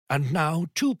And now,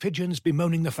 two pigeons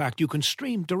bemoaning the fact you can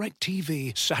stream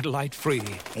DirecTV satellite-free.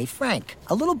 Hey, Frank,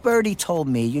 a little birdie told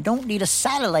me you don't need a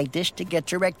satellite dish to get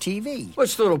DirecTV.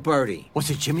 What's little birdie? Was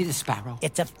it Jimmy the Sparrow?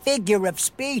 It's a figure of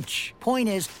speech. Point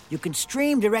is, you can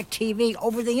stream DirecTV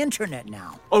over the internet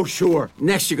now. Oh, sure.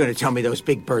 Next you're going to tell me those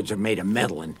big birds are made of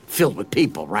metal and filled with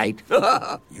people, right?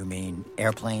 You mean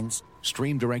airplanes?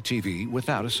 Stream DirecTV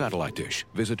without a satellite dish.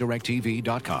 Visit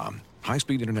DirecTV.com.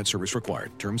 High-speed internet service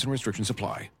required. Terms and restrictions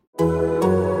apply. Makes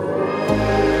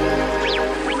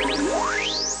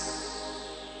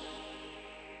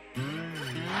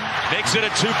it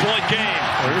a 2-point game.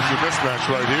 Oh, here's your mismatch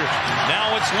right here.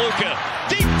 Now it's Luka.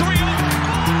 Deep three.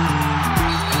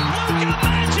 Luka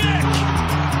Magic.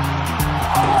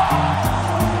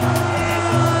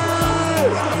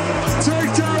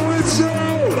 Take that with you.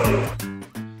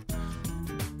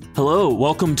 Hello,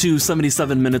 welcome to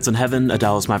 77 Minutes in Heaven, a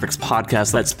Dallas Mavericks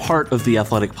podcast that's part of the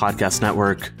Athletic Podcast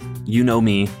Network. You know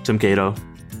me, Tim Cato.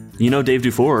 You know Dave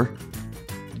Dufour.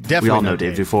 Definitely. We all know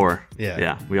Dave Dufour.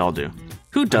 Yeah, we all do.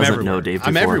 Who doesn't know Dave Dufour?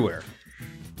 I'm everywhere.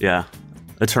 Yeah,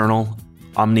 eternal,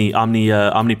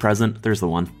 omnipresent. There's the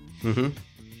one. Mm-hmm.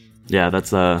 Yeah,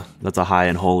 that's a high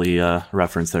and holy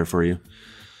reference there for you.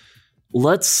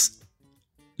 Let's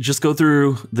just go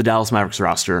through the Dallas Mavericks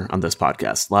roster on this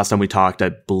podcast. Last time we talked, I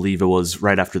believe it was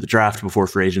right after the draft, before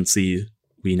free agency.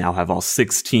 We now have all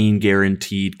 16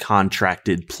 guaranteed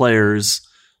contracted players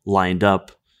lined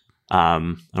up. I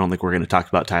don't think we're going to talk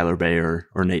about Tyler Bey or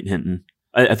Nate Hinton.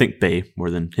 I think Bey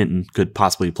more than Hinton could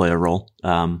possibly play a role.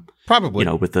 Probably,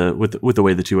 with the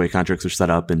way the two-way contracts are set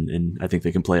up, and I think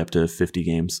they can play up to 50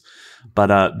 games.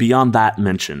 But beyond that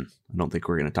mention, I don't think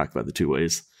we're going to talk about the two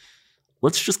ways.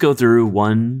 Let's just go through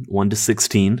 1 to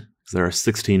 16, because there are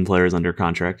 16 players under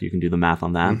contract. You can do the math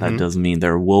on that. Mm-hmm. That does mean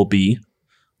there will be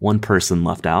one person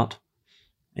left out,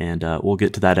 and we'll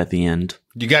get to that at the end.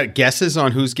 You got guesses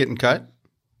on who's getting cut?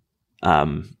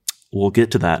 We'll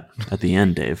get to that at the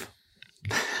end, Dave.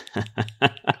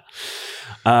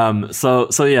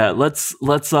 So yeah, let's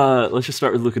just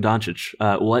start with Luka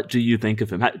Doncic. What do you think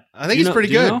of him? I think he's pretty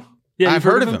good. You know? Yeah, I've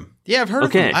heard of him. Yeah, I've heard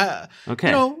of him.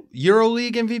 Okay.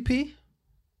 EuroLeague MVP.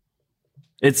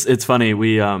 It's funny.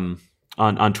 We on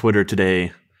Twitter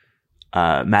today,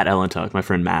 Matt Ellentuck, my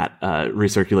friend Matt,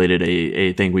 recirculated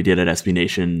a thing we did at SB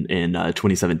Nation in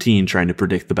 2017, trying to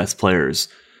predict the best players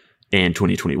in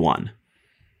 2021,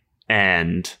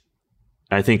 and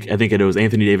I think it was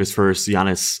Anthony Davis first,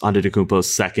 Giannis Antetokounmpo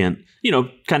second.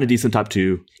 Kind of decent top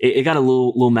two. It got a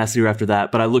little messier after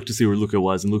that, but I looked to see where Luka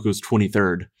was, and Luka was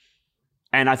 23rd.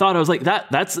 And I thought, I was like,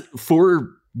 that's for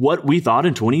what we thought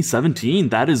in 2017.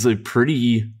 That is a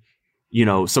pretty,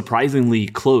 surprisingly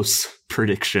close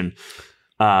prediction.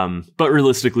 But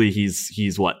realistically,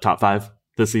 he's what, top 5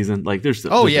 this season? Like, there's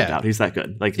no doubt he's that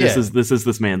good. Like, this is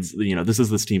this man's, this is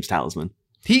this team's talisman.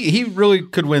 He really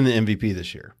could win the MVP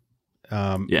this year.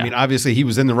 I mean, obviously he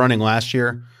was in the running last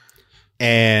year,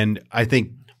 and I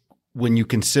think when you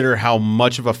consider how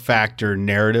much of a factor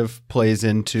narrative plays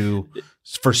into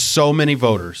for so many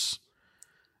voters,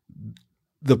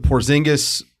 the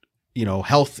Porzingis,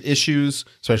 health issues,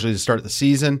 especially to start the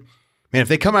season, man, if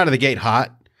they come out of the gate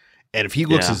hot, and if he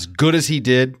looks as good as he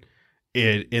did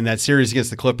in that series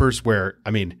against the Clippers, where,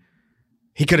 I mean,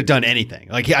 he could have done anything.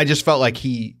 Like, I just felt like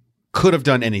he could have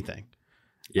done anything.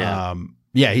 Yeah.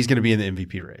 He's going to be in the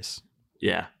MVP race.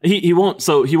 Yeah. He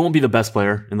won't be the best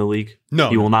player in the league. No.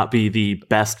 He will not be the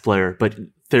best player, but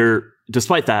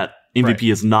despite that,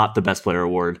 MVP is not the best player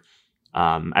award.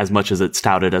 As much as it's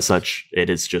touted as such, it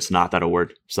is just not that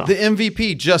award. So the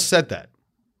MVP just said that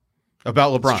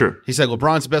about LeBron. It's true. He said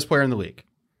LeBron's the best player in the league.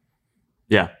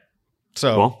 Yeah.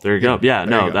 So well, there you go. Yeah,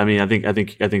 no, I mean, I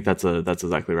think that's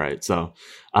exactly right. So,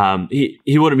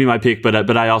 he wouldn't be my pick,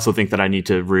 but I also think that I need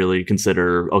to really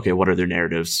consider, okay, what are their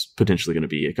narratives potentially going to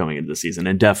be coming into the season?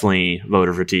 And definitely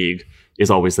voter fatigue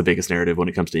is always the biggest narrative when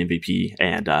it comes to MVP.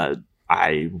 And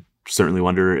I certainly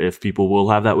wonder if people will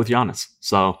have that with Giannis.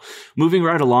 So, moving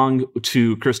right along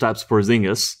to Kristaps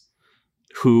Porzingis,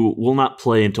 who will not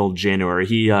play until January.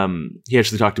 He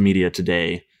actually talked to media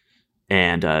today.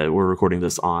 And we're recording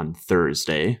this on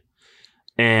Thursday.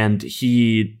 And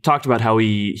he talked about how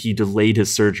he delayed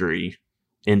his surgery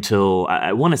until,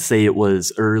 I want to say it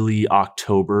was early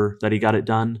October that he got it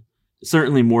done.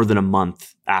 Certainly more than a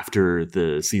month after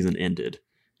the season ended.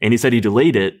 And he said he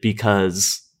delayed it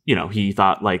because, he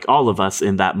thought, like all of us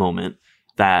in that moment,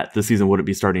 that the season wouldn't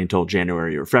be starting until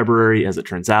January or February. As it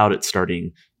turns out, it's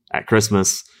starting at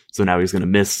Christmas. So now he's going to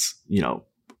miss,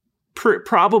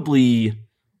 probably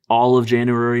all of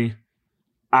January.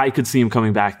 I could see him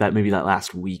coming back maybe that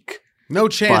last week. No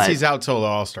chance he's out till the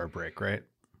All-Star break, right?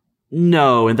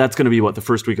 No, and that's going to be the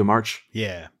first week of March.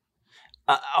 Yeah.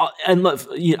 And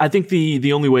I think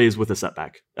the only way is with a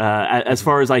setback. As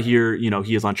far as I hear,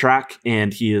 he is on track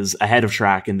and he is ahead of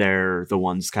track, and they're the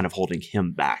ones kind of holding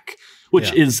him back,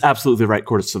 which is absolutely the right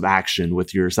course of action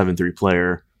with your 7-3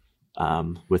 player,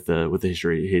 with the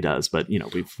history he does. But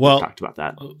we've talked about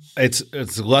that.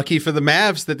 It's lucky for the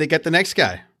Mavs that they get the next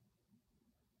guy,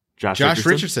 Josh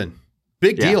Richardson.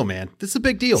 Big deal, man. This is a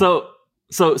big deal.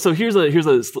 So here's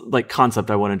a like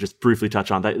concept I want to just briefly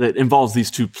touch on that involves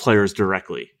these two players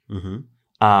directly.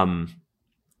 Mm-hmm.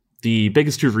 The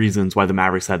biggest two reasons why the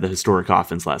Mavericks had the historic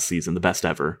offense last season, the best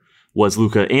ever, was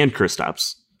Luka and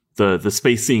Kristaps. The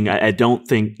spacing, I don't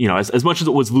think, as much as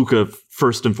it was Luka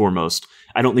first and foremost,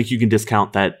 I don't think you can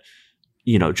discount that,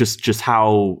 just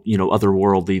how,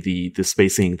 otherworldly the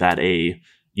spacing that a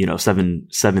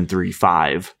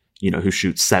 7-3-5, who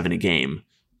shoots 7 a game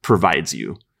provides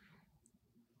you.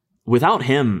 Without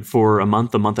him for a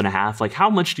month and a half, like how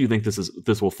much do you think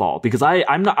this will fall? Because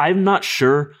I'm not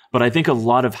sure, but I think a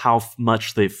lot of how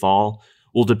much they fall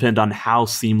will depend on how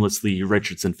seamlessly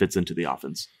Richardson fits into the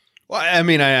offense. Well, I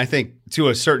mean, I think to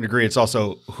a certain degree, it's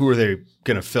also who are they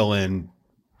going to fill in,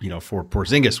 for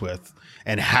Porzingis with,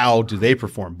 and how do they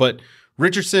perform? But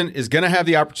Richardson is going to have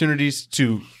the opportunities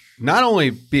to not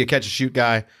only be a catch and shoot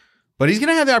guy, but he's going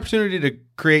to have the opportunity to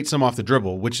create some off the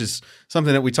dribble, which is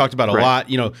something that we talked about a lot.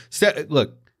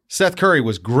 Seth Curry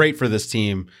was great for this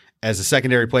team as a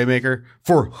secondary playmaker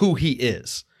for who he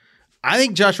is. I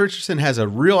think Josh Richardson has a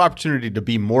real opportunity to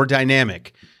be more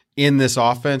dynamic in this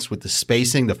offense with the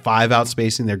spacing, the 5-out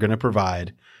spacing they're going to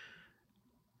provide.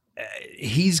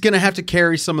 He's going to have to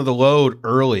carry some of the load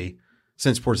early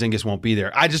since Porzingis won't be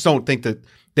there. I just don't think that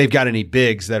they've got any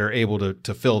bigs that are able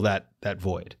to fill that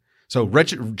void. So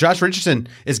Josh Richardson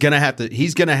is going to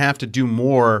have to do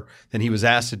more than he was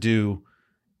asked to do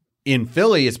in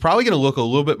Philly. It's probably going to look a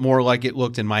little bit more like it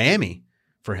looked in Miami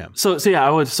for him. So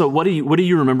what do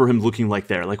you remember him looking like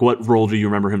there? Like what role do you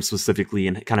remember him specifically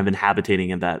and kind of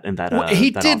inhabiting in that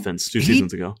offense 2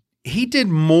 seasons ago? He did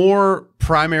more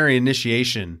primary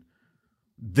initiation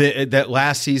that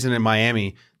last season in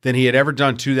Miami than he had ever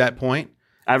done to that point.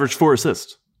 Averaged 4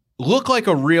 assists. Look like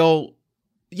a real,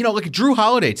 like a Drew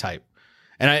Holiday type.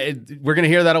 And we're going to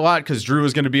hear that a lot because Drew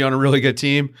is going to be on a really good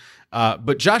team.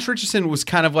 But Josh Richardson was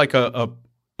kind of like a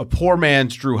poor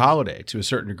man's Drew Holiday to a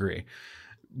certain degree.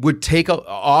 Would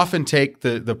often take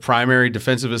the primary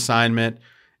defensive assignment.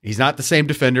 He's not the same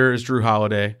defender as Drew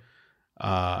Holiday.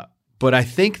 But I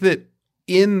think that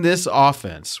in this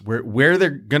offense, where they're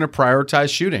going to prioritize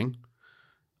shooting,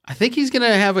 I think he's going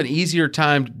to have an easier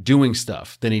time doing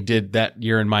stuff than he did that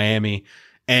year in Miami.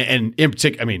 And in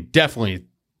particular, I mean, definitely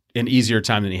an easier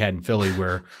time than he had in Philly,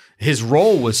 where his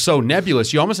role was so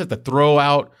nebulous. You almost have to throw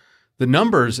out the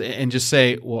numbers and just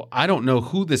say, well, I don't know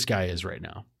who this guy is right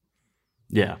now.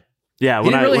 Yeah. He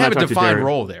didn't really have a defined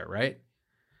role there, right?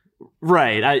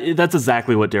 Right. That's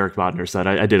exactly what Derek Bodner said.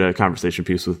 I did a conversation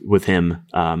piece with him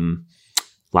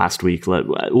last week,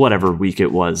 whatever week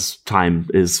it was. Time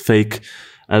is fake,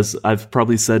 as I've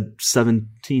probably said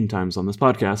 17 times on this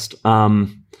podcast.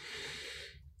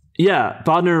 Yeah,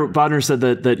 Bodner said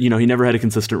that he never had a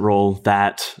consistent role.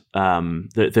 That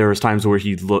there was times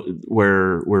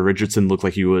where Richardson looked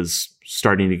like he was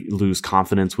starting to lose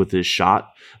confidence with his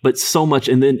shot, but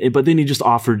then he just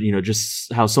offered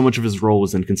just how so much of his role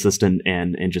was inconsistent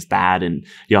and just bad, and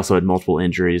he also had multiple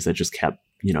injuries that just kept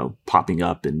popping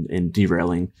up and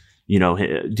derailing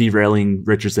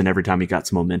Richardson every time he got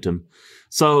some momentum.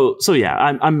 So yeah,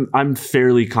 I'm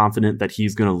fairly confident that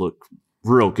he's going to look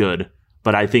real good.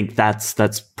 But I think that's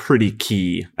pretty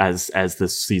key as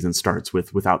this season starts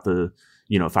without the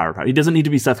firepower. He doesn't need to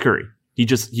be Seth Curry. He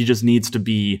just needs to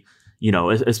be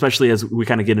especially as we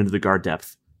kind of get into the guard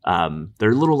depth.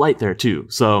 They're a little light there too.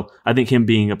 So I think him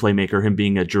being a playmaker, him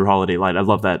being a Drew Holiday light, I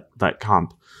love that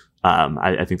comp.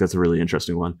 I think that's a really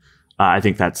interesting one. I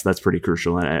think that's pretty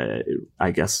crucial, and I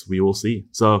guess we will see.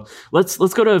 So let's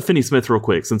go to Finney Smith real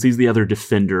quick, since he's the other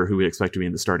defender who we expect to be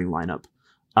in the starting lineup.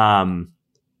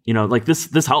 Like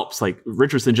this helps. Like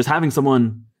Richardson, just having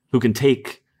someone who can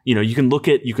take, you can look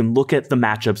at the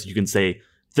matchups. You can say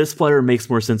this player makes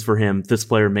more sense for him. This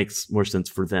player makes more sense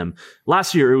for them.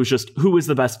 Last year, it was just who is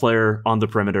the best player on the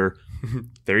perimeter.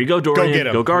 There you go,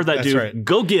 Dorian. Go guard that That's dude. Right.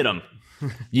 Go get him.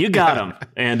 You got him.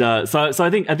 And so I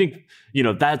think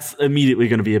that's immediately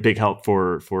going to be a big help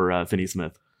for Finney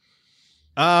Smith.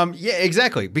 Yeah,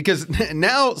 exactly. Because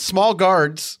now small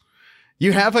guards,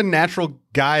 you have a natural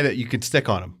guy that you can stick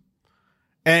on him.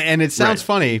 And it sounds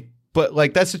funny, but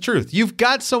like that's the truth. You've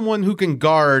got someone who can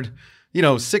guard,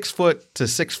 6 foot to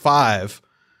 6'5",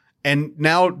 and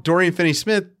now Dorian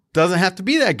Finney-Smith doesn't have to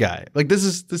be that guy. Like this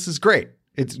is great.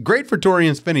 It's great for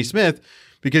Dorian Finney-Smith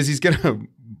because he's going to,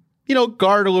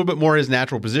 guard a little bit more his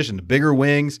natural position, the bigger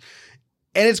wings.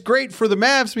 And it's great for the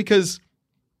Mavs because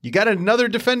you got another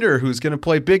defender who's going to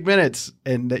play big minutes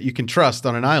and that you can trust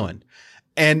on an island.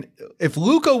 And if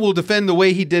Luka will defend the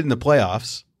way he did in the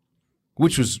playoffs,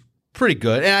 which was pretty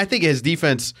good, and I think his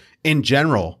defense in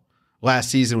general last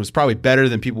season was probably better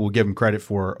than people would give him credit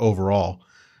for overall.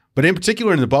 But in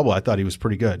particular in the bubble, I thought he was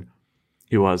pretty good.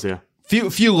 He was, yeah.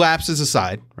 Few lapses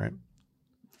aside, right?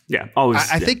 Yeah, always.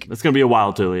 I think it's going to be a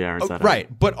while till the Aaron set. Right,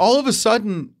 but all of a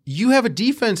sudden, you have a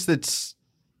defense that's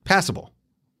passable.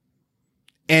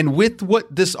 And with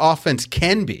what this offense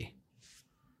can be,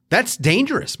 that's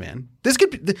dangerous, man. This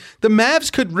could be, the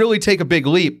Mavs could really take a big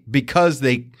leap because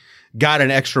they got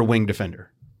an extra wing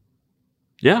defender.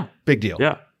 Yeah. Big deal.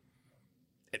 Yeah.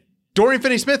 Dorian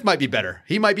Finney-Smith might be better.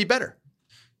 He might be better.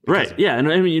 Right. Yeah.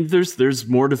 And I mean, there's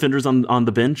more defenders on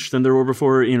the bench than there were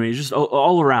before. It's just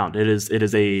all around. It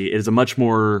is a much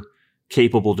more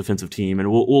capable defensive team,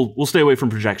 and we'll stay away from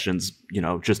projections,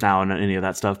 just now and any of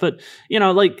that stuff. But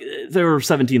like there were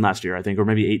 17 last year, I think, or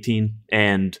maybe 18.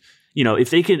 And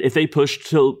if they push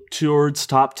towards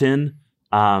top 10,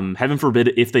 heaven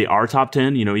forbid if they are top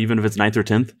 10, even if it's 9th or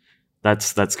 10th,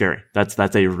 that's scary. That's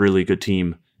a really good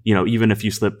team. Even if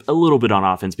you slip a little bit on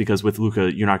offense, because with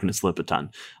Luka, you're not going to slip a ton.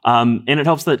 And it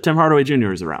helps that Tim Hardaway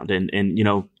Jr. is around, and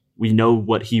we know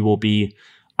what he will be.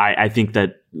 I think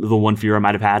that the one fear I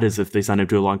might have had is if they signed him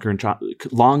to a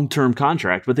long-term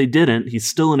contract, but they didn't. He's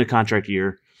still in a contract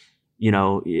year.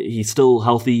 He's still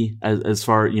healthy as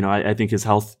far, I think his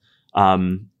health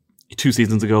 2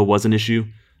 seasons ago was an issue.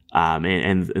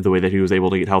 And the way that he was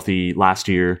able to get healthy last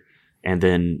year and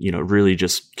then, really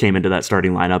just came into that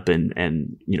starting lineup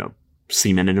and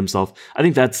cemented himself. I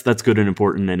think that's good and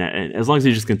important. And as long as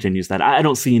he just continues that, I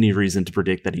don't see any reason to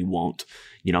predict that he won't.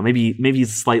 Maybe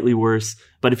he's slightly worse,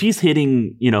 but if he's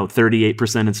hitting,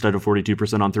 38% instead of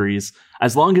 42% on threes,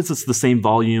 as long as it's the same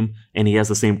volume and he has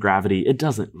the same gravity, it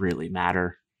doesn't really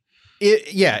matter.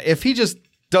 If he just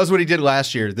does what he did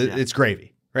last year, it's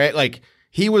gravy, right? Like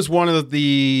he was one of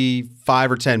the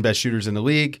 5 or 10 best shooters in the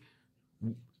league.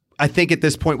 I think at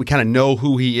this point we kind of know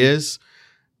who he is.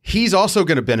 He's also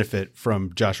going to benefit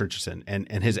from Josh Richardson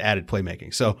and his added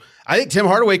playmaking. So I think Tim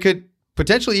Hardaway could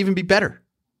potentially even be better.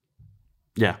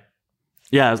 Yeah.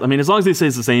 Yeah. I mean, as long as he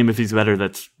stays the same, if he's better,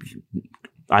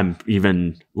 I'm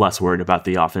even less worried about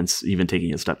the offense even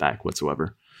taking a step back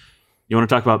whatsoever. You want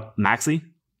to talk about Maxey?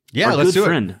 Yeah, let's do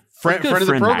it. Friend of the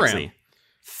program. Maxey.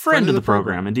 Friend of the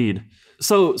program, indeed.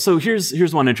 So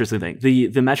here's one interesting thing.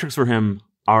 The metrics for him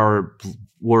were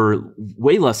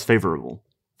way less favorable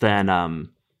than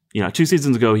 2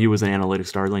 seasons ago. He was an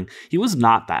analytics darling. He was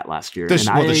not that last year.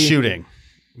 The shooting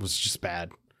was just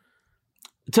bad.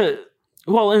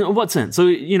 Well, in what sense? So,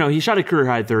 he shot a career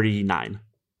high 39.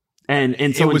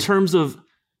 And so in terms of,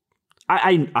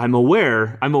 I'm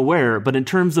aware, but in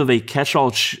terms of a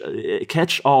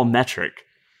catch-all metric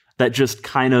that just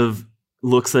kind of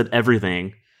looks at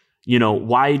everything,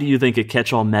 why do you think a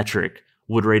catch-all metric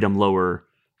would rate him lower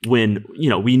when,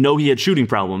 we know he had shooting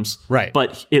problems, right?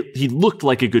 But he looked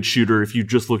like a good shooter if you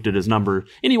just looked at his number,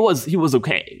 and he was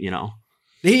okay,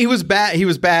 He was bad. He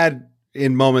was bad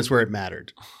in moments where it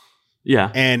mattered.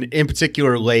 Yeah. And in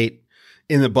particular, late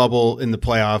in the bubble, in the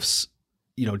playoffs,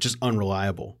 just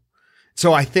unreliable.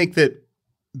 So I think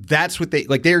that's what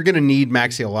they're going to need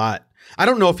Maxey a lot. I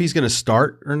don't know if he's going to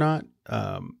start or not.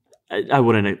 I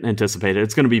wouldn't anticipate it.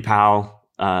 It's going to be Powell,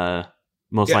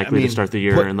 most likely to start the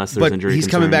year unless there's injury he's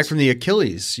concerns. Coming back from the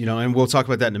Achilles, and we'll talk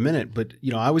about that in a minute. But,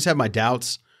 I always have my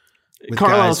doubts.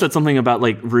 Carlisle said something about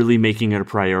really making it a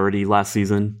priority last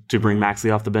season to bring Maxey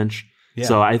off the bench. Yeah.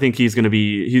 So I think he's going to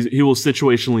be he will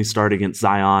situationally start against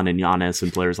Zion and Giannis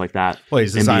and players like that. Well,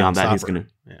 he's and Zion beyond that, stopper. he's going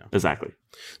to exactly.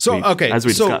 So as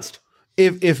we discussed,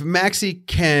 if Maxey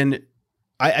can,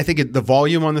 I think the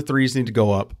volume on the threes need to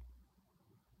go up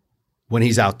when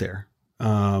he's out there,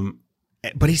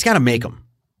 but he's got to make them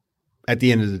at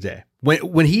the end of the day.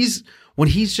 When he's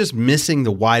just missing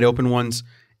the wide open ones,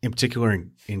 in particular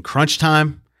in crunch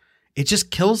time, it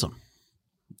just kills him.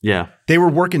 Yeah. They were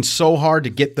working so hard to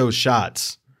get those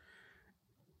shots,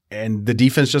 and the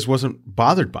defense just wasn't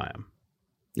bothered by him.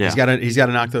 Yeah. He's got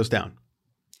to knock those down.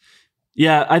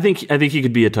 Yeah, I think he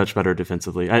could be a touch better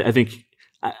defensively. I think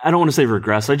I don't want to say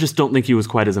regress. I just don't think he was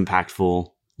quite as impactful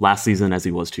last season as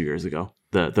he was 2 years ago.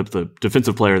 The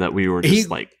defensive player that we were just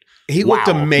he looked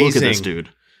amazing. Look at this dude.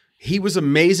 He was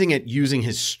amazing at using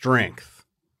his strength,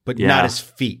 but not his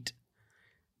feet.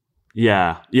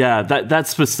 Yeah. That's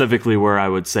specifically where I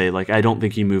would say, like, I don't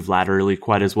think he moved laterally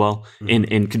quite as well.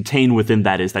 And contained within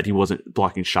that is that he wasn't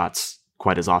blocking shots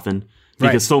quite as often,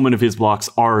 because so many of his blocks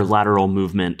are lateral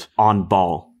movement on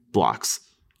ball blocks.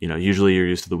 Usually you're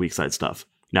used to the weak side stuff.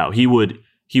 No, he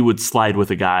would slide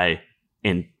with a guy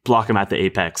and block him at the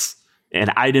apex.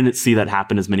 And I didn't see that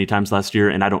happen as many times last year,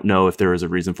 and I don't know if there was a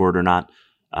reason for it or not.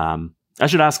 I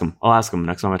should ask him. I'll ask him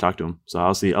next time I talk to him. So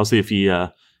I'll see if he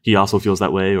also feels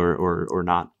that way or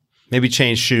not. Maybe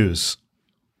change shoes.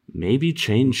 Maybe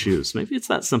it's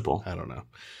that simple. I don't know.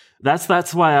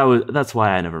 That's why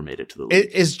I never made it to the league.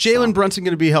 Is Jalen Brunson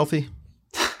going to be healthy?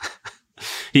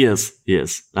 He is.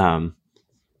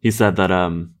 He said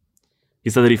that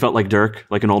he felt like Dirk,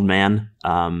 like an old man,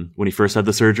 when he first had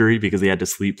the surgery, because he had to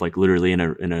sleep like literally in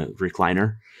a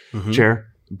recliner chair.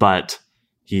 But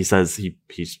he says he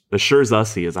assures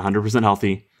us he is 100%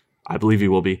 healthy. I believe he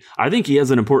will be. I think he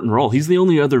has an important role. He's the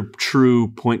only other true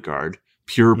point guard,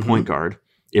 pure point guard,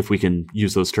 if we can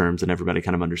use those terms and everybody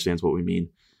kind of understands what we mean,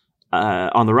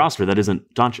 on the roster that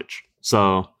isn't Doncic.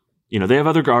 So, they have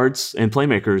other guards and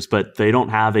playmakers, but they don't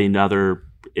have another,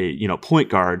 point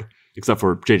guard except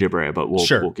for JJ Barea, but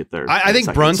we'll get there. I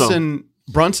think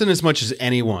Brunson, as much as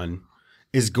anyone,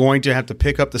 is going to have to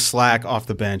pick up the slack off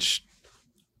the bench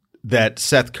that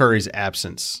Seth Curry's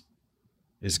absence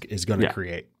is going to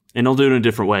create. And he'll do it in a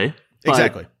different way.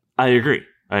 Exactly. I agree.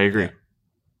 Yeah.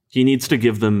 He needs to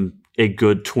give them a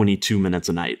good 22 minutes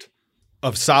a night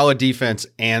of solid defense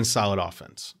and solid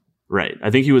offense. Right. I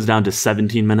think he was down to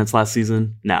 17 minutes last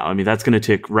season. Now, I mean, that's going to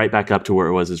tick right back up to where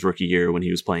it was his rookie year when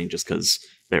he was playing just because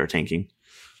they were tanking.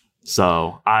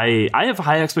 So I have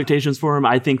high expectations for him.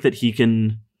 I think that he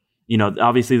can,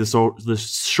 obviously the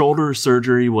shoulder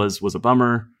surgery was a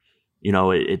bummer.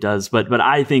 It does, but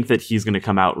I think that he's going to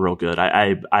come out real good.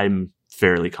 I'm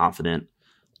fairly confident.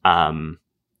 And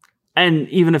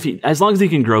even if as long as he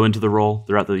can grow into the role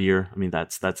throughout the year, I mean,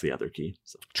 that's the other key.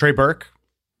 So. Trey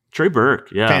Burke,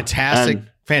 yeah.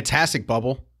 Fantastic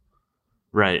bubble.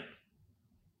 Right.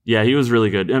 Yeah, he was really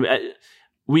good. I mean,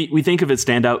 we think of his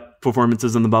standout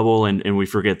performances in the bubble, and we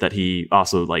forget that he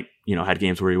also had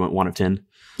games where he went 1 of 10.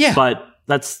 Yeah. But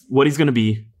that's what he's going to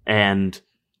be. And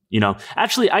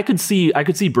actually, I could see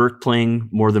Burke playing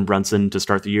more than Brunson to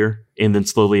start the year, and then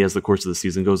slowly as the course of the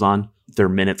season goes on, their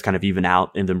minutes kind of even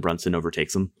out, and then Brunson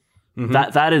overtakes him. Mm-hmm.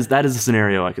 That is a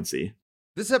scenario I could see.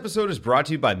 This episode is brought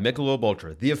to you by Michelob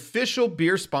Ultra, the official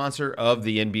beer sponsor of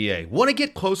the NBA. Want to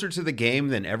get closer to the game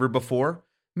than ever before?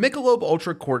 Michelob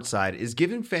Ultra Courtside is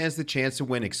giving fans the chance to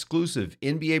win exclusive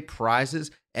NBA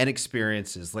prizes and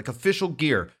experiences like official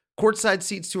gear, courtside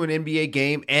seats to an NBA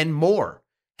game, and more.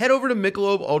 Head over to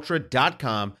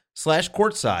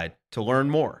MichelobUltra.com/courtside to learn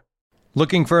more.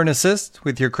 Looking for an assist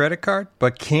with your credit card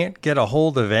but can't get a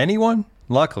hold of anyone?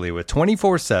 Luckily, with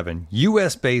 24/7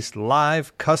 US-based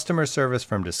live customer service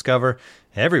from Discover,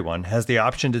 everyone has the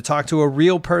option to talk to a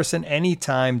real person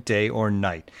anytime, day or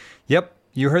night. Yep,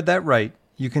 you heard that right.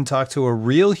 You can talk to a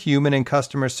real human in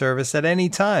customer service at any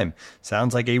time.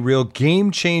 Sounds like a real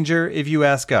game changer if you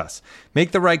ask us.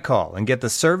 Make the right call and get the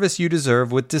service you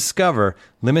deserve with Discover.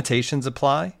 Limitations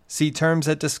apply. See terms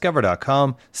at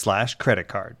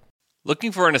discover.com/creditcard.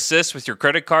 Looking for an assist with your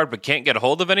credit card but can't get a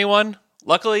hold of anyone?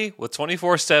 Luckily, with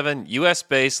 24/7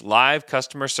 US-based live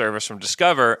customer service from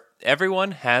Discover,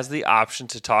 everyone has the option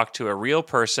to talk to a real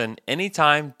person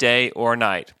anytime, day or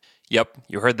night. Yep,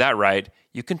 you heard that right.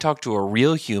 You can talk to a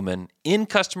real human in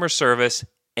customer service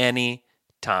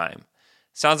anytime.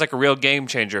 Sounds like a real game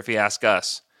changer if you ask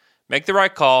us. Make the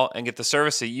right call and get the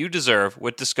service that you deserve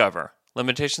with Discover.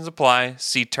 Limitations apply.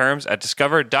 See terms at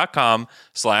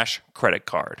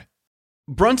discover.com/creditcard.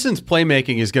 Brunson's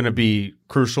playmaking is going to be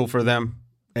crucial for them.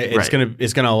 It's going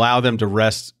to allow them to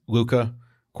rest Luka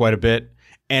quite a bit.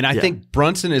 And I think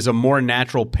Brunson is a more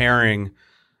natural pairing,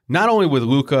 not only with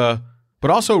Luka,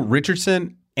 but also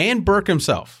Richardson and Burke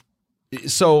himself.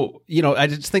 So, I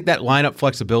just think that lineup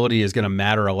flexibility is going to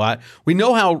matter a lot. We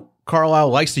know how Carlisle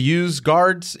likes to use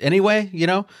guards anyway,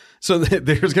 So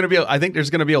there's going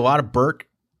to be a lot of Burke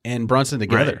and Brunson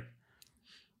together. Right.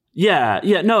 Yeah,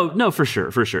 no, for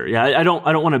sure. Yeah, I don't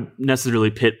want to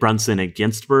necessarily pit Brunson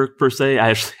against Burke per se. I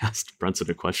actually asked Brunson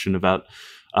a question about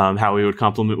how he would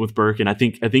complement with Burke, and I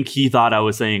think he thought I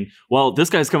was saying, well, this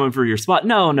guy's coming for your spot.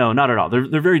 No, not at all.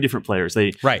 They're very different players.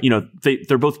 They're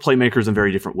both playmakers in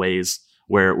very different ways.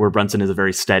 Where Brunson is a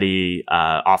very steady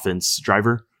offense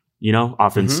driver.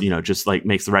 Offense, just like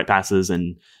makes the right passes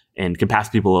and can pass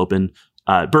people open.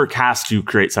 Burke has to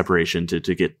create separation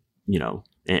to get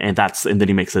And then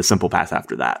he makes a simple pass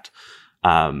after that.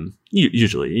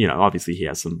 Usually, obviously he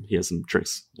has some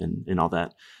tricks and all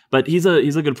that. but he's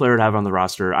a good player to have on the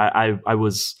roster. I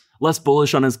was less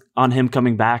bullish on him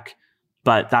coming back,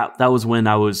 but that was when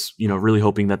I was really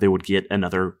hoping that they would get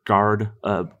another guard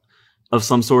of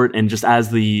some sort. And just as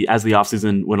the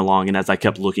offseason went along, and as I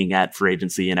kept looking at free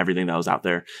agency and everything that was out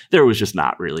there was just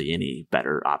not really any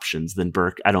better options than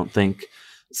Burke, I don't think.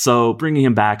 So bringing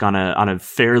him back on a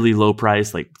fairly low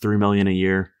price, like $3 million a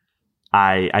year,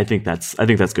 I think that's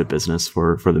good business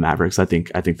for the Mavericks. I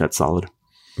think that's solid.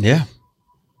 Yeah.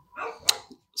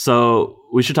 So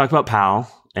we should talk about Powell,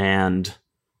 and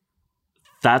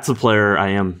that's a player I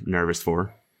am nervous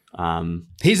for.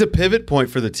 He's a pivot point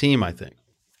for the team, I think,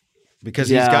 because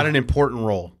he's got an important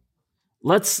role.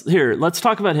 Let's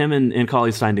talk about him and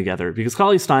Cauley-Stein together, because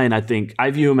Cauley-Stein,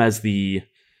 I view him as the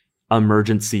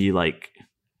emergency, like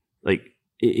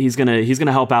he's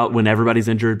gonna help out when everybody's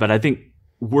injured. But I think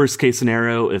worst case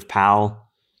scenario, if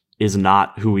Powell is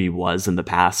not who he was in the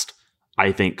past,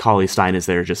 I think Cauley-Stein is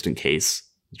there just in case,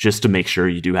 just to make sure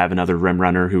you do have another rim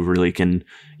runner who really can,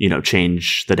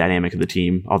 change the dynamic of the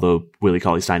team. Although Willie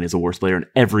Cauley-Stein is a worse player in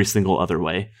every single other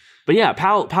way. But yeah,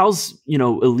 Powell's,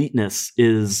 eliteness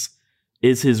is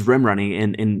his rim running,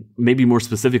 and maybe more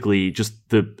specifically, just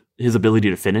his ability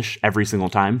to finish every single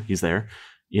time he's there.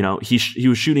 He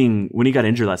was shooting, when he got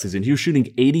injured last season, he was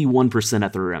shooting 81%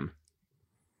 at the rim.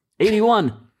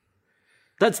 81.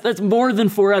 That's more than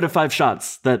 4 out of 5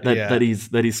 shots that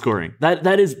he's scoring.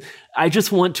 That is, I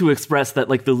just want to express that,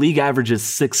 like, the league average is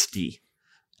 60,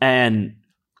 and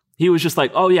he was just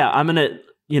like, oh yeah, I'm gonna,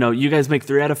 you guys make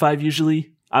 3 out of 5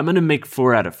 usually, I'm gonna make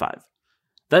 4 out of 5.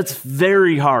 That's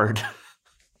very hard.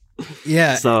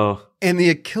 Yeah. So, and the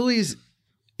Achilles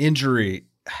injury,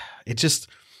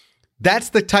 that's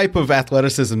the type of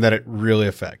athleticism that it really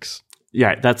affects.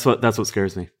 Yeah, that's what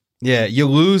scares me. Yeah, you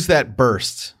lose that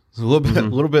burst. A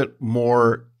little bit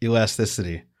more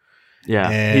elasticity. Yeah,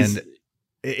 and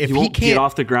he won't get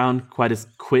off the ground quite as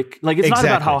quick. Like, it's not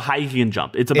about how high he can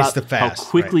jump. It's about how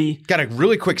quickly. Right. Got a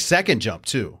really quick second jump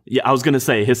too. Yeah, I was going to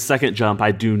say his second jump,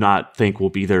 I do not think will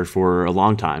be there for a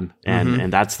long time,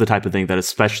 and that's the type of thing that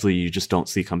especially you just don't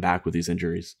see come back with these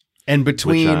injuries. And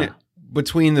between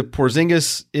the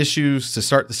Porzingis issues to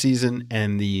start the season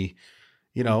and the,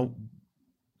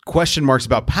 question marks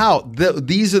about Powell,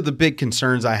 these are the big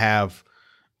concerns I have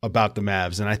about the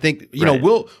Mavs. And I think,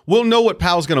 we'll know what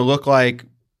Powell's going to look like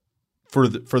for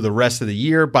the rest of the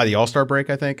year by the All-Star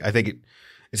break, I think. I think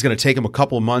it's going to take him a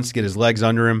couple of months to get his legs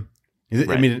under him.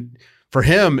 Right. I mean, for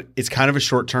him, it's kind of a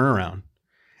short turnaround.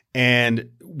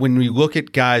 And when we look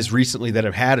at guys recently that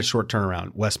have had a short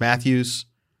turnaround, Wes Matthews,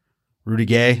 Rudy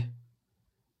Gay,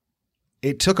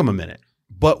 it took them a minute.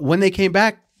 But when they came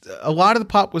back, a lot of the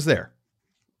pop was there.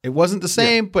 It wasn't the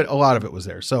same, but a lot of it was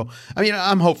there. So, I mean,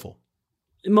 I'm hopeful.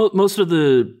 Most of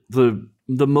the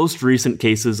most recent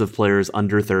cases of players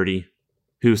under 30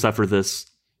 who suffer this,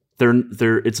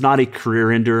 it's not a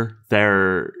career ender.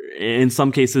 They're, in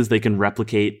some cases, they can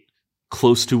replicate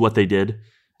close to what they did.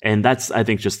 And that's, I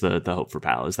think, just the hope for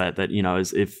Powell is that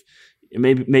is if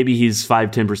maybe he's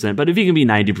 5-10%, but if he can be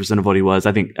 90% of what he was,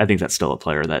 I think that's still a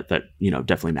player that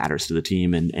definitely matters to the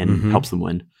team and helps them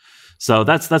win. So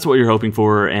that's what you're hoping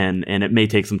for, and it may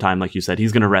take some time, like you said.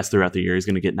 He's going to rest throughout the year. He's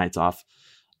going to get nights off,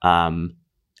 and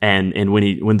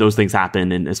when those things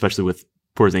happen, and especially with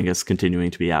Porzingis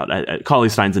continuing to be out,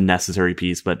 Cauley-Stein's a necessary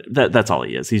piece, but that's all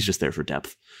he is. He's just there for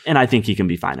depth, and I think he can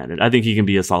be fine at it. I think he can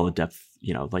be a solid depth,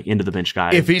 like into the bench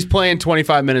guy. If he's playing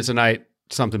 25 minutes a night,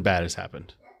 something bad has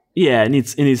happened. Yeah, it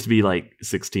needs to be like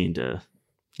 16 to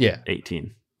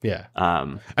 18. Yeah.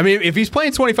 I mean, if he's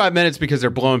playing 25 minutes because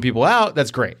they're blowing people out, that's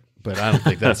great. But I don't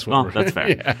think that's what that's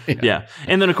fair. Yeah.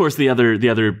 And then, of course, the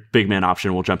other big man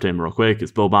option, we'll jump to him real quick,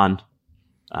 is Boban,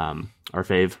 our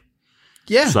fave.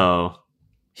 Yeah. So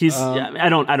he's I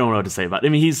don't know what to say about it. I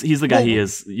mean, he's the guy he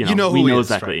is. We know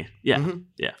exactly. Right? Yeah. Mm-hmm.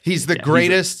 Yeah. He's the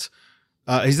greatest.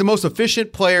 He's the most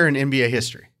efficient player in NBA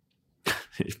history.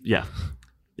 Yeah.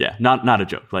 Yeah. Not a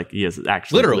joke. Like, he is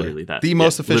actually literally that. The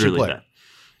most efficient player. That.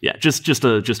 Yeah. Just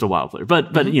a wild player.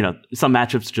 But some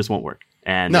matchups just won't work.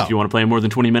 And if you want to play more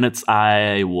than 20 minutes,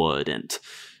 I wouldn't.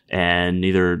 And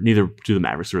neither do the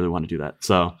Mavericks really want to do that.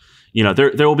 So,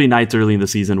 there will be nights early in the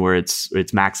season where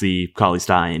it's Maxey,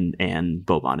 Cauley-Stein, and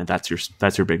Boban, and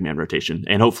that's your big man rotation.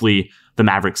 And hopefully the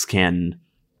Mavericks can,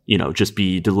 just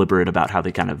be deliberate about how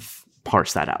they kind of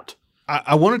parse that out.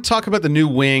 I want to talk about the new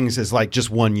wings as like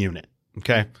just one unit.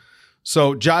 Okay.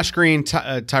 So Josh Green,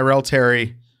 Tyrell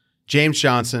Terry, James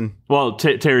Johnson. Well,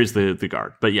 Terry's the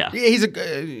guard, but yeah, he's a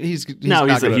guard.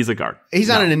 He's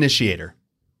not an initiator.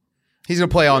 He's going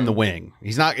to play on the wing.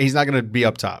 He's not going to be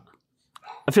up top.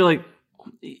 I feel like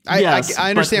I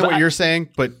understand what you're saying,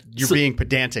 but you're being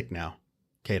pedantic now.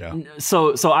 Cato.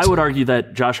 So I would argue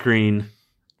that Josh Green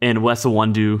and Wes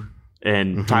Iwundu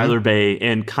and Tyler Bay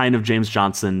and kind of James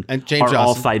Johnson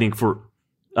all fighting for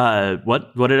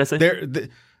what did I say?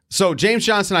 So James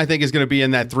Johnson, I think, is going to be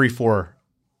in that 3-4.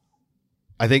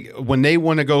 I think when they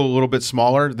want to go a little bit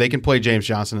smaller, they can play James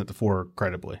Johnson at the 4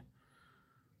 credibly.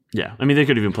 Yeah, I mean, they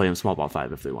could even play him small ball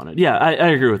 5 if they wanted. Yeah, I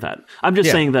agree with that. I'm just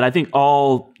saying that I think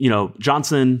all,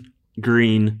 Johnson,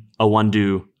 Green,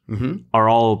 Iwundu are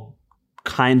all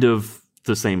kind of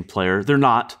the same player. They're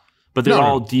not, but they're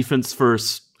all defense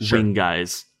first wing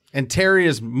guys. And Terry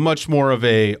is much more of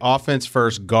a offense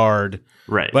first guard.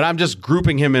 Right. But I'm just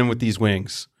grouping him in with these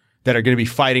wings that are going to be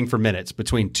fighting for minutes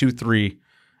between 2, 3,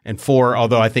 and 4,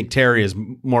 although I think Terry is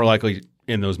more likely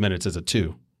in those minutes as a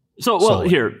 2. So,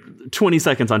 here, 20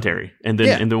 seconds on Terry, and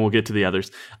then we'll get to the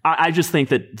others. I just think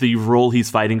that the role he's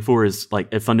fighting for is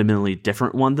like a fundamentally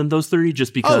different one than those 3,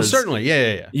 just because. Oh, certainly,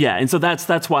 yeah. Yeah, and so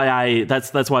that's why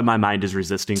that's why my mind is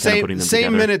resisting kind of putting them together.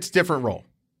 Same minutes, different role.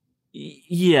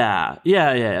 Yeah.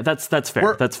 That's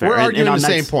fair. That's fair. We're arguing the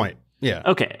same point. Yeah.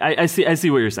 Okay, I see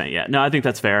what you're saying. Yeah, no, I think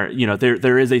that's fair.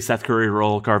 There is a Seth Curry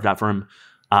role carved out for him.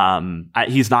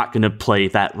 He's not going to play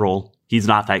that role. He's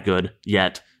not that good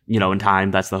yet. In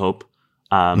time, that's the hope.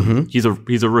 He's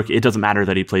a rookie. It doesn't matter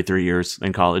that he played 3 years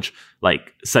in college.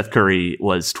 Like Seth Curry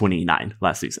was 29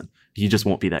 last season. He just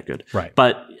won't be that good. Right.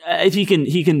 But if he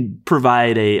can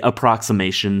provide a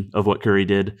approximation of what Curry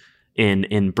did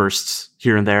in bursts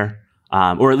here and there,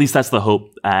 or at least that's the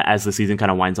hope as the season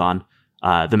kind of winds on.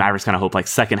 The Mavericks kind of hope like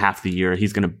second half of the year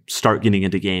he's going to start getting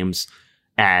into games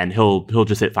and he'll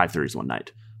just hit 5 threes one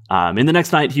night. And the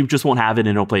next night he just won't have it,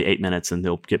 and he'll play 8 minutes, and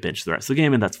he'll get benched the rest of the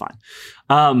game, and that's fine.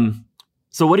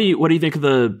 So what do you think of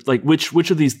the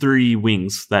which of these 3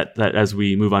 wings that as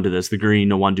we move on to this, the Green,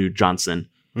 Iwundu, Johnson,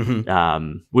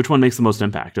 which one makes the most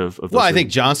impact of those? Well, I think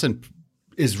Johnson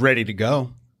is ready to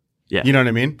go. Yeah, you know what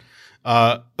I mean.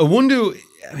 Iwundu,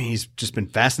 I mean, he's just been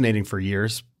fascinating for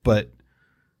years, but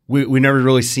we never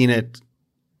really seen it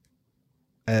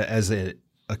as a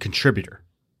contributor.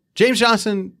 James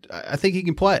Johnson, I think he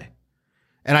can play.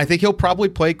 And I think he'll probably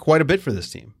play quite a bit for this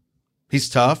team. He's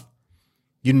tough.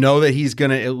 You know that he's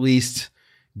going to at least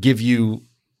give you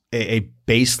a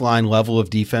baseline level of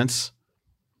defense.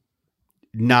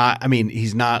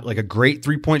 He's not like a great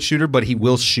 3-point shooter, but he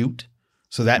will shoot.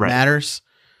 So that matters.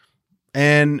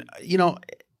 And,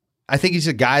 I think he's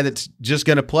a guy that's just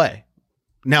going to play.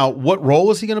 Now, what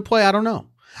role is he going to play? I don't know.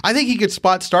 I think he could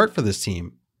spot start for this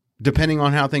team, depending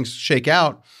on how things shake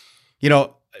out.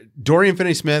 Dorian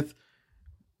Finney-Smith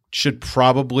should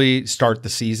probably start the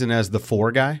season as the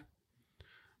 4 guy.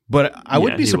 But I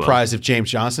wouldn't be surprised if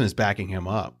James Johnson is backing him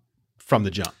up from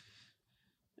the jump.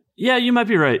 Yeah, you might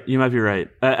be right.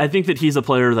 I think that he's a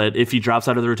player that if he drops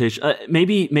out of the rotation,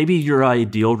 maybe your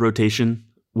ideal rotation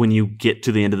when you get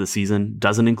to the end of the season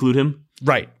doesn't include him.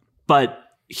 Right. But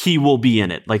he will be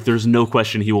in it. Like, there's no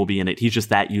question he will be in it. He's just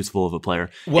that useful of a player.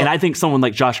 Well, and I think someone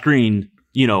like Josh Green,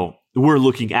 we're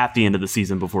looking at the end of the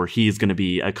season before he's going to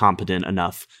be a competent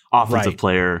enough offensive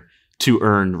player to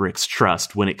earn Rick's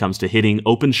trust when it comes to hitting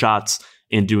open shots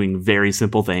and doing very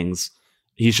simple things.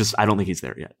 I don't think he's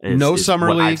there yet. No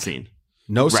summer league. I've seen.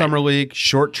 No summer league,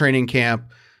 short training camp.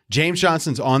 James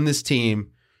Johnson's on this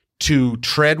team to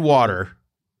tread water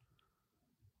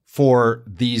for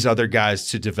these other guys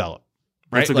to develop.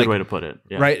 Right? That's a good way to put it.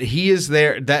 Yeah. Right. He is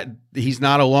there. That he's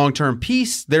not a long-term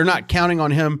piece. They're not counting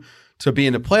on him to be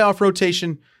in the playoff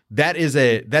rotation. That is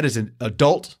an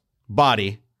adult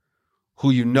body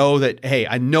who that, hey,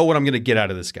 I know what I'm going to get out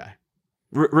of this guy.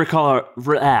 Rick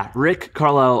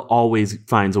Carlisle always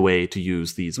finds a way to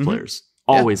use these players.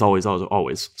 Always.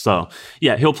 So,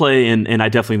 yeah, he'll play, and I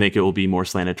definitely think it will be more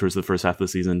slanted towards the first half of the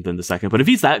season than the second. But if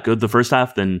he's that good the first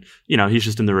half, then, he's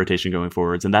just in the rotation going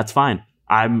forwards, and that's fine.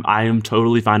 I am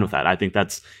totally fine with that. I think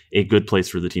that's a good place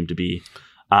for the team to be.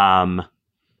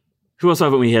 Who else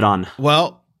haven't we hit on?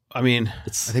 Well, I mean, I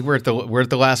think we're at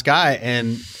the last guy,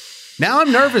 and now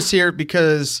I'm nervous here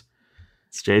because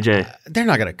it's JJ. They're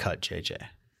not going to cut JJ.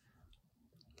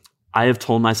 I have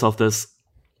told myself this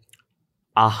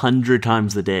 100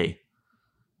 times a day,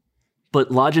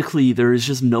 but logically, there is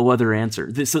just no other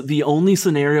answer. So the only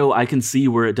scenario I can see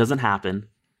where it doesn't happen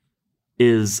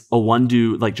is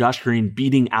Iwundu, like Josh Green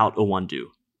beating out Iwundu.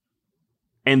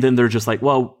 And then they're just like,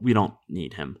 well, we don't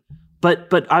need him.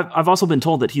 But I've also been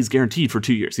told that he's guaranteed for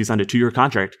 2 years. He signed a 2-year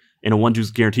contract, and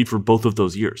Iwundu's guaranteed for both of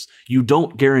those years. You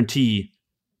don't guarantee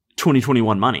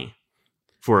 2021 money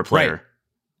for a player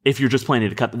if you're just planning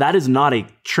to cut. That is not a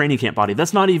training camp body.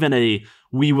 That's not even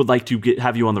we would like to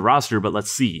have you on the roster, but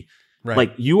let's see. Right.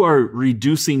 Like, you are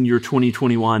reducing your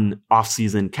 2021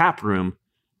 offseason cap room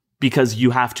because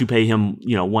you have to pay him,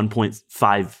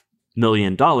 $1.5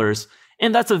 million.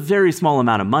 And that's a very small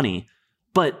amount of money,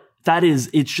 but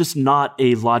it's just not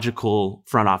a logical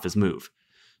front office move.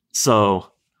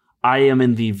 So I am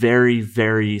in the very,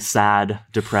 very sad,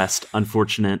 depressed,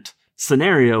 unfortunate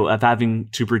scenario of having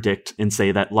to predict and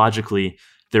say that logically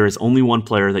there is only one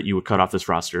player that you would cut off this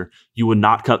roster. You would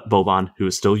not cut Boban, who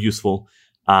is still useful.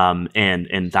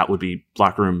 And that would be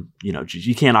locker room,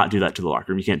 you cannot do that to the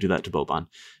locker room. You can't do that to Boban.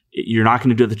 You're not going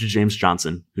to do that to James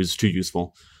Johnson, who's too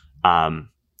useful. The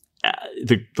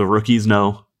rookies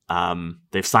know.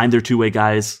 They've signed their two-way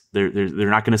guys. They're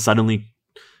not going to suddenly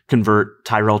convert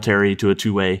Tyrell Terry to a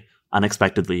two-way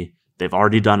unexpectedly. They've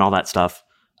already done all that stuff.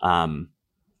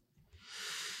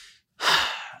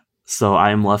 So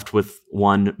I am left with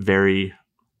one very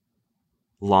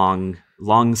long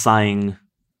sighing,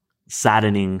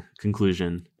 saddening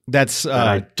conclusion. That's that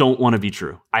I don't want to be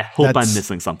true. I hope I'm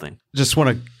missing something. Just want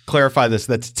to clarify this.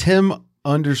 That's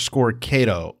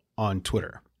Tim_Cato on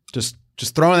Twitter. Just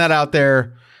throwing that out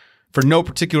there for no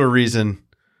particular reason.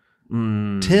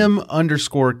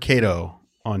 Tim_Cato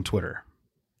on Twitter.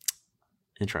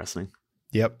 Interesting.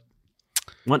 Yep.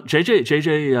 What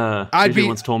JJ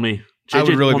once told me.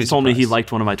 JJ once told me he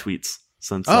liked one of my tweets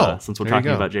since we're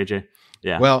talking about JJ.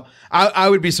 Yeah. Well, I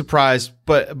would be surprised,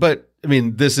 but I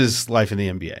mean, this is life in the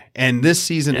NBA, and this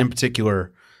season in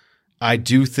particular, I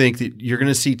do think that you're going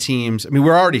to see teams. I mean,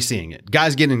 we're already seeing it.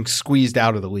 Guys getting squeezed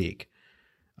out of the league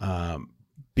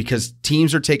because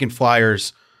teams are taking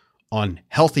flyers on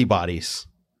healthy bodies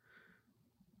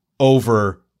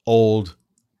over old,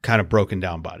 kind of broken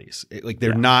down bodies.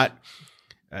 They're not.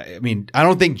 I mean, I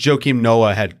don't think Joakim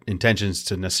Noah had intentions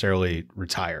to necessarily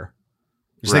retire.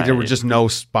 I just think there were just no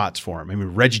spots for him. I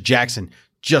mean, Reggie Jackson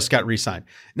just got re-signed.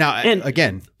 Now, and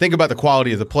again, think about the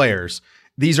quality of the players.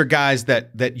 These are guys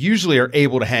that usually are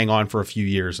able to hang on for a few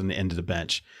years on the end of the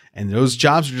bench, and those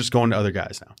jobs are just going to other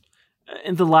guys now.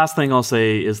 And the last thing I'll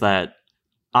say is that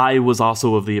I was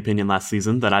also of the opinion last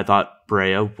season that I thought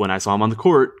Barea, when I saw him on the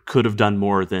court, could have done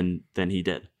more than he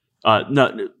did.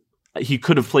 No, he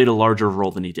could have played a larger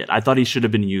role than he did. I thought he should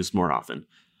have been used more often.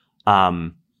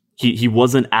 He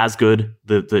wasn't as good.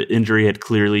 The injury had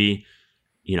clearly,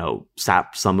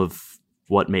 sapped some of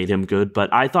what made him good,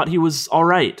 but I thought he was all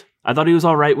right. I thought he was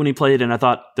all right when he played, and I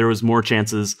thought there was more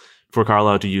chances for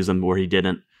Carlisle to use him where he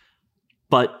didn't.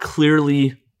 But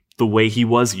clearly, the way he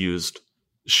was used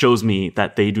shows me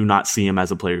that they do not see him as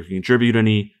a player who can contribute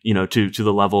any, to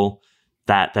the level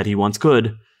that he once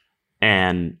could.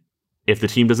 And if the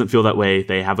team doesn't feel that way,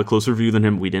 they have a closer view than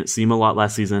him. We didn't see him a lot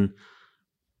last season.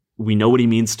 We know what he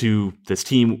means to this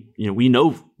team. We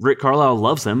know Rick Carlisle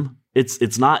loves him.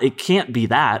 It can't be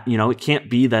that, it can't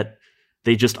be that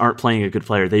they just aren't playing a good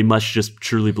player. They must just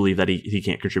truly believe that he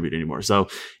can't contribute anymore. So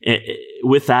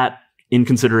with that in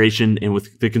consideration, and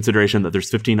with the consideration that there's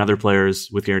 15 other players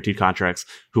with guaranteed contracts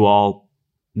who all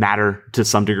matter to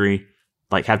some degree,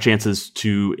 like have chances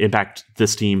to impact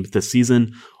this team this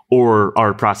season, or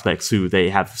are prospects who they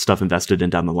have stuff invested in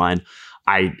down the line,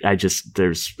 I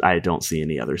don't see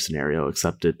any other scenario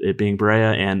except it being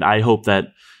Barea. And I hope that,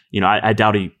 I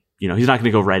doubt he's not going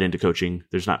to go right into coaching.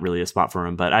 There's not really a spot for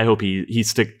him, but I hope I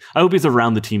hope he's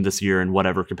around the team this year in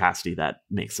whatever capacity that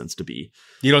makes sense to be.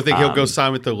 You don't think he'll go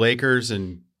sign with the Lakers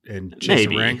and chase a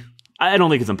ring? I don't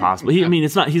think it's impossible.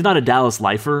 He's not a Dallas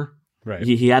lifer. Right.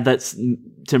 He had that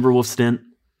Timberwolves stint,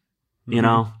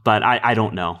 but I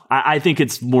don't know. I think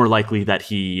it's more likely that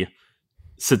he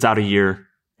sits out a year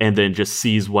and then just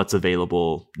sees what's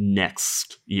available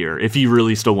next year if he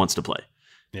really still wants to play.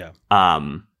 Yeah.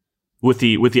 With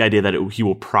the idea that he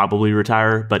will probably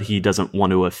retire, but he doesn't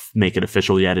want to make it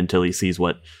official yet until he sees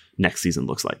what next season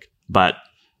looks like. But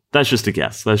that's just a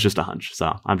guess. That's just a hunch.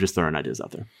 So I'm just throwing ideas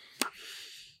out there.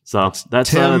 So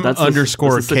that's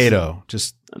Tim_Cato,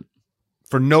 just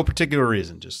for no particular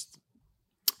reason. Just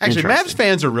actually, Mavs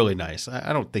fans are really nice.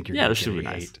 I don't think you're. Yeah, they're super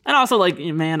nice. And also,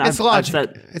 man, it's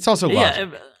logic. It's also logic.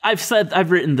 Yeah,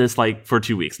 I've written this for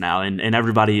 2 weeks now, and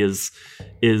everybody is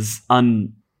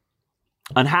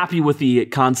unhappy with the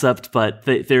concept, but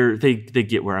they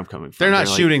get where I'm coming from. They're not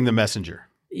shooting the messenger.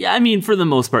 Yeah, I mean, for the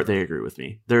most part, they agree with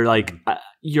me. They're like,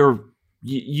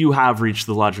 you have reached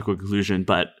the logical conclusion,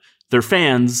 but they're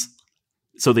fans,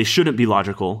 so they shouldn't be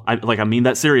logical. I mean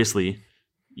that seriously.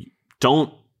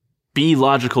 Don't be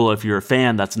logical if you're a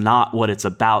fan. That's not what it's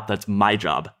about. That's my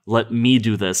job. Let me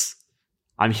do this.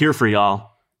 I'm here for y'all.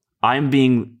 I'm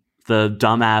being the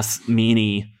dumbass,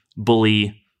 meanie,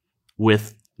 bully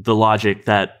with the logic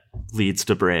that leads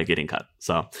to Barea getting cut.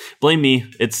 So blame me.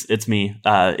 It's me.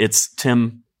 It's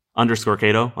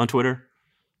Tim_Cato on Twitter.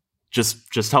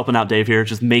 just helping out Dave here,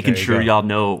 just making sure y'all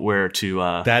know where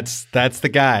to. That's the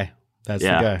guy. That's the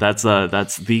guy.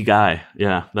 That's the guy.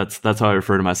 Yeah, that's how I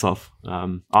refer to myself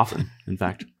often. In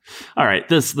fact. All right,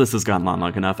 this has gone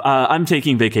long enough. I'm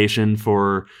taking vacation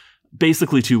for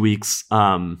basically 2 weeks.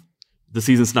 The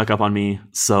season snuck up on me,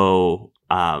 so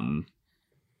I'm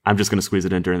just going to squeeze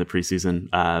it in during the preseason.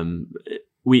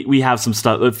 We have some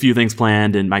stuff, a few things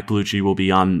planned, and Mike Bellucci will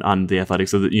be on the Athletic.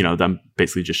 So that, I'm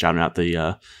basically just shouting out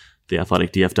the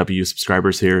Athletic DFW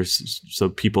subscribers here, so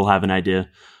people have an idea.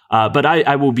 But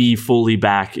I will be fully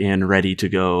back and ready to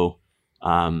go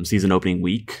season opening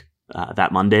week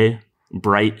that Monday.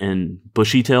 Bright and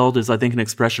bushy-tailed is, I think, an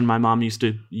expression my mom used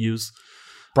to use.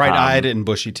 Bright-eyed and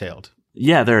bushy-tailed.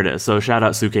 Yeah, there it is. So shout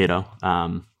out Sue Cato.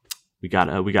 We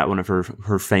got one of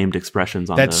her famed expressions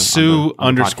on that's Sue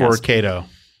 _ Cato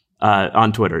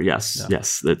on Twitter. Yes,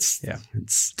 yes, it's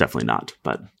definitely not.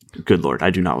 But good Lord,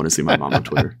 I do not want to see my mom on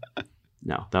Twitter.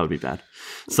 No, that would be bad.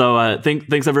 So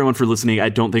thanks everyone for listening. I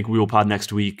don't think we will pod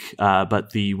next week,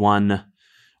 but the one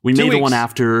we made the one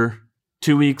after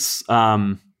 2 weeks,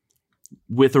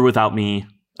 with or without me.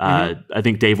 I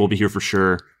think Dave will be here for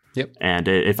sure. Yep. And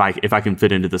if I can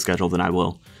fit into the schedule, then I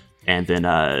will. And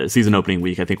then season opening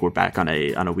week, I think we're back on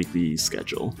a weekly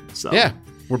schedule. So yeah,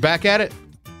 we're back at it.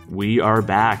 We are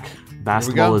back.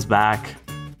 Basketball is back.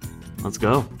 Let's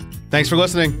go. Thanks for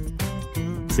listening.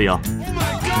 See y'all. Oh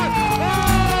my God!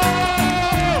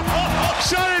 Oh!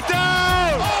 Shut it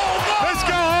down! Oh, let's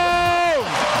go home!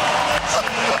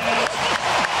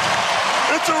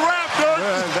 It's a wrap, dude.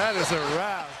 Man, that is a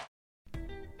wrap.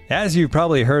 As you've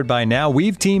probably heard by now,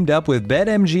 we've teamed up with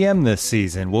BetMGM this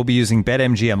season. We'll be using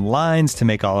BetMGM lines to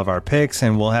make all of our picks,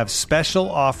 and we'll have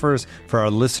special offers for our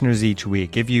listeners each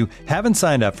week. If you haven't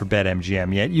signed up for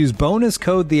BetMGM yet, use bonus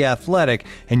code The Athletic,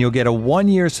 and you'll get a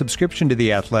 1-year subscription to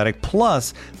The Athletic,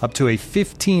 plus up to a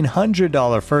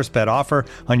 $1,500 first bet offer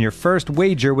on your first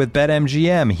wager with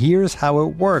BetMGM. Here's how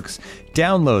it works.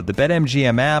 Download the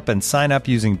BetMGM app and sign up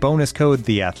using bonus code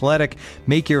The Athletic.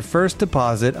 Make your first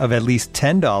deposit of at least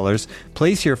 $10.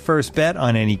 Place your first bet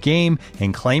on any game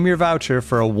and claim your voucher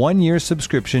for a 1-year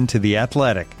subscription to The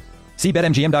Athletic. See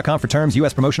BetMGM.com for terms.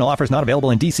 U.S. promotional offers not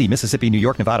available in D.C., Mississippi, New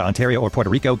York, Nevada, Ontario, or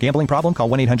Puerto Rico. Gambling problem? Call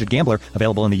 1-800-GAMBLER.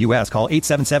 Available in the U.S. Call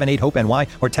 877-8-HOPE-NY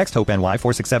or text HOPE-NY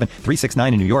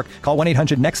 467-369 in New York. Call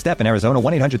 1-800-NEXT-STEP in Arizona.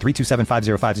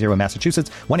 1-800-327-5050 in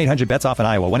Massachusetts. 1-800-BETS-OFF in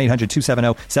Iowa.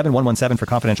 1-800-270-7117 for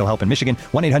confidential help in Michigan.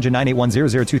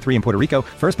 1-800-981-0023 in Puerto Rico.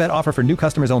 First bet offer for new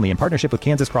customers only in partnership with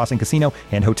Kansas Crossing Casino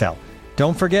and Hotel.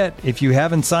 Don't forget, if you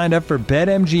haven't signed up for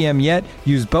BetMGM yet,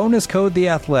 use bonus code The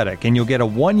Athletic, and you'll get a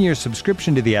 1-year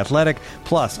subscription to The Athletic,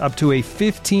 plus up to a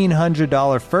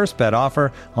 $1,500 first bet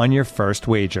offer on your first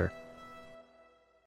wager.